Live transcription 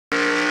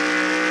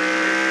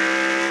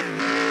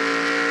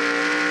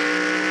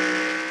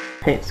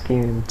paint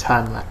scheme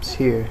Timelapse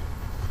here,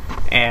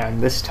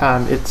 and this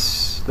time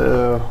it's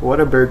the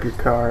Whataburger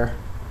car.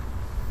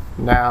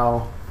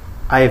 Now,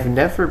 I have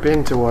never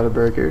been to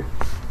Whataburger,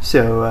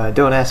 so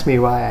don't ask me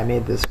why I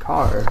made this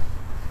car,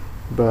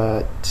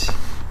 but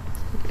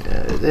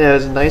it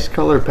has a nice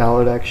color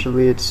palette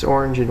actually. It's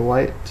orange and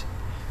white,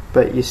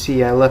 but you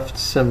see I left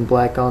some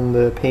black on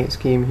the paint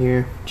scheme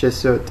here just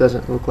so it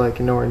doesn't look like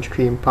an orange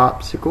cream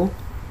popsicle.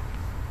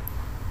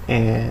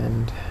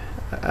 And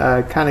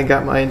I kind of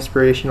got my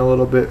inspiration a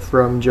little bit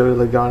from Joey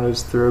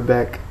Logano's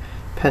throwback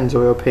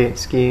Pennzoil paint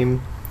scheme,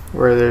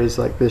 where there's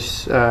like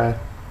this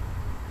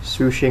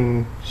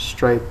swooshing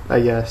stripe,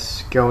 I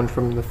guess, going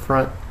from the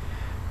front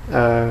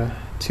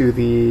to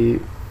the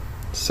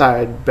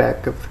side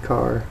back of the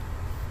car.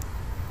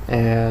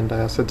 And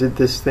I also did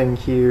this thing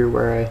here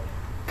where I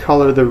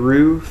color the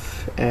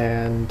roof,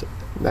 and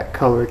that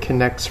color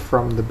connects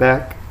from the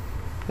back,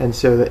 and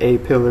so the A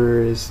pillar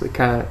is the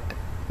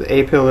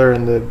A pillar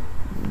and the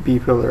B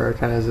pillar are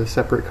kind of a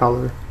separate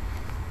color.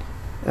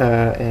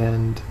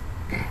 And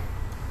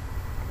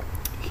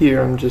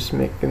here I'm just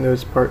making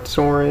those parts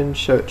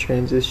orange so it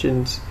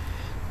transitions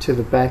to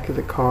the back of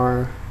the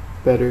car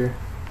better,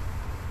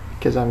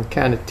 because I'm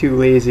kind of too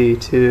lazy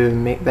to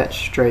make that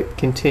stripe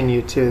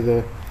continue to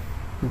the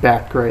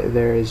back right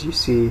there. As you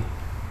see,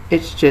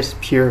 it's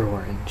just pure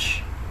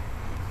orange.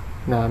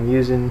 Now I'm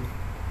using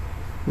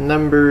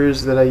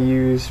numbers that I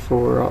use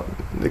for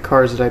the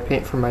cars that I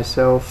paint for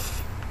myself.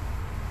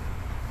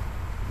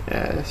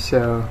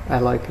 So I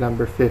like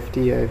number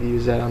 50. I've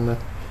used that on the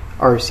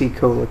RC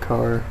Cola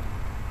car.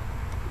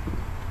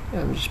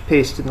 I'm just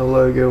pasting the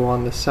logo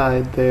on the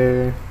side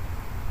there,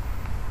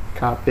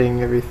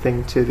 copying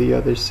everything to the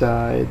other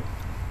side,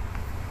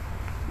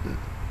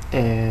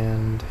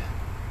 and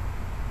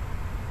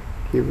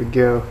here we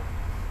go.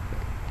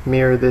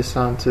 Mirror this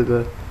onto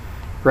the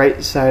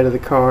right side of the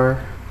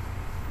car.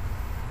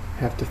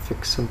 Have to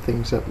fix some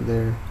things up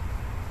there.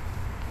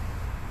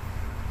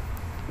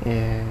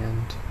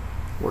 And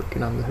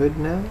working on the hood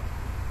now.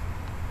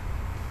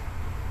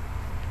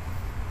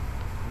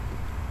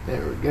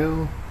 There we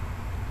go.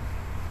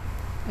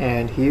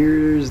 And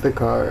here's the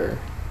car.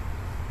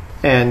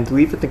 And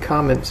leave in the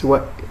comments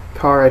what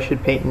car I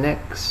should paint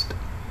next.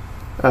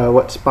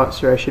 What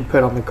sponsor I should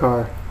put on the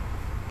car.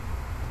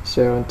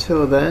 So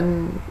until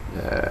then,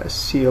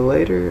 see you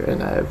later,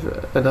 and I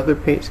have some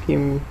paint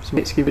scheme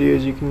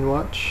videos you can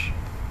watch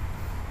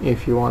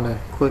if you want to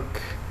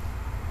click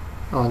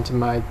onto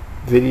my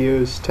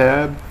videos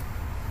tab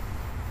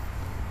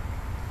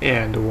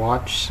and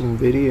watch some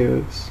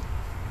videos.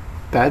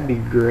 That'd be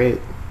great.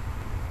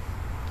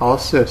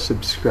 Also,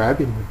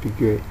 subscribing would be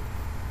great.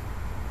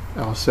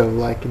 Also,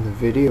 liking the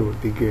video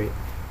would be great.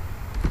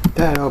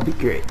 That'll be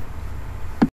great.